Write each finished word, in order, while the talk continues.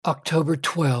October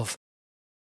 12th.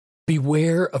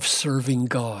 Beware of serving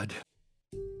God.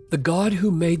 The God who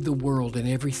made the world and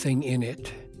everything in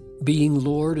it, being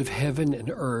Lord of heaven and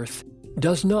earth,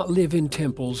 does not live in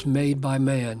temples made by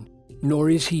man, nor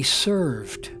is he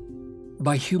served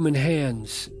by human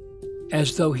hands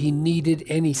as though he needed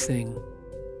anything,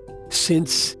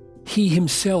 since he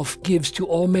himself gives to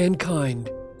all mankind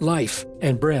life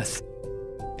and breath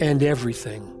and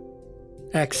everything.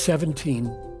 Acts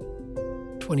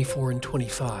 17:24 and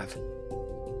 25.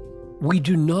 We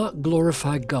do not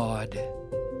glorify God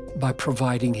by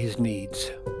providing his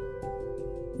needs,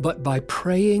 but by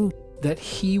praying that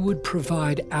he would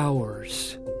provide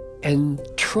ours and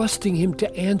trusting him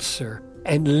to answer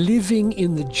and living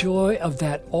in the joy of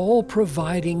that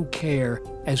all-providing care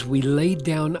as we lay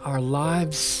down our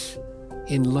lives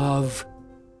in love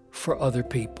for other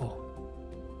people.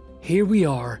 Here we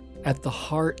are at the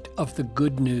heart of the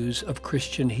good news of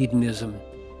Christian hedonism,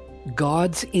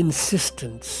 God's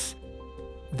insistence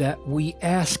that we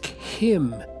ask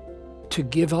him to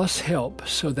give us help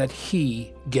so that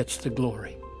he gets the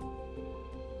glory.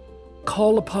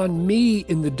 Call upon me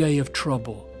in the day of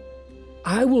trouble.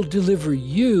 I will deliver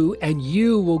you, and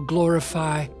you will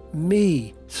glorify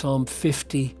me. Psalm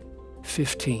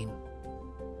 50:15.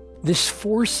 This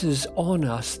forces on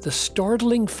us the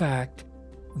startling fact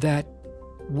that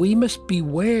we must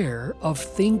beware of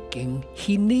thinking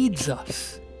he needs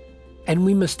us, and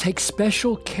we must take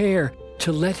special care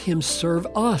to let him serve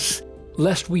us,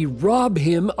 lest we rob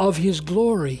him of his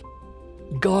glory.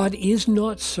 God is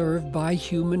not served by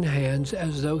human hands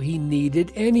as though he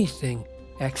needed anything.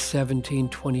 Acts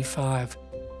 17:25.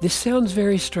 This sounds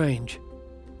very strange.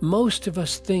 Most of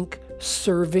us think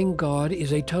serving God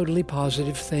is a totally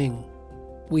positive thing.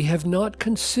 We have not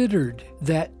considered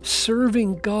that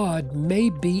serving God may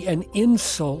be an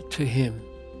insult to him.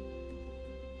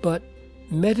 But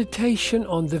meditation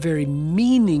on the very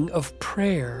meaning of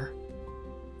prayer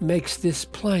makes this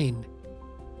plain.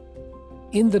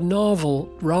 In the novel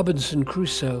Robinson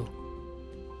Crusoe,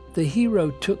 the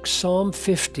hero took Psalm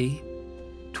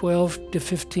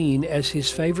 50:12-15 as his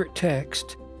favorite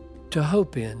text to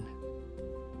hope in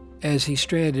as he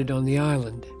stranded on the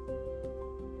island.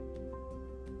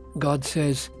 God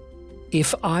says,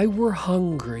 "If I were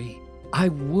hungry, I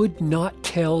would not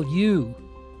tell you,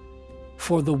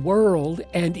 for the world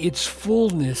and its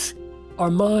fullness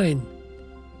are mine.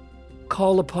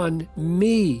 Call upon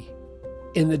me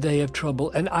in the day of trouble,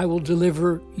 and I will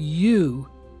deliver you,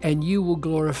 and you will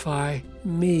glorify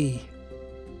me."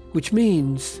 Which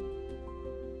means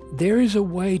there is a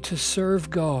way to serve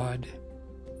God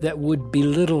that would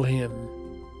belittle him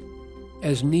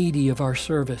as needy of our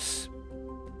service.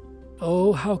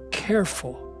 Oh, how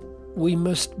careful we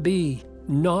must be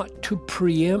not to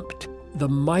preempt the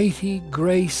mighty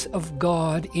grace of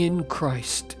God in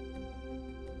Christ.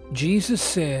 Jesus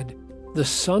said, "The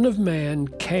Son of Man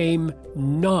came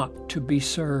not to be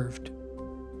served,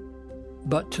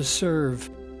 but to serve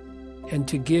and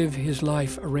to give his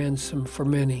life a ransom for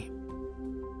many."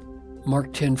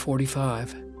 Mark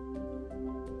 10:45.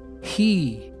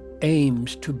 He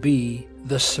aims to be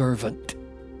the servant.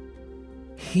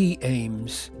 He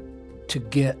aims to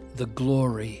get the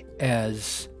glory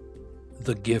as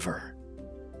the giver.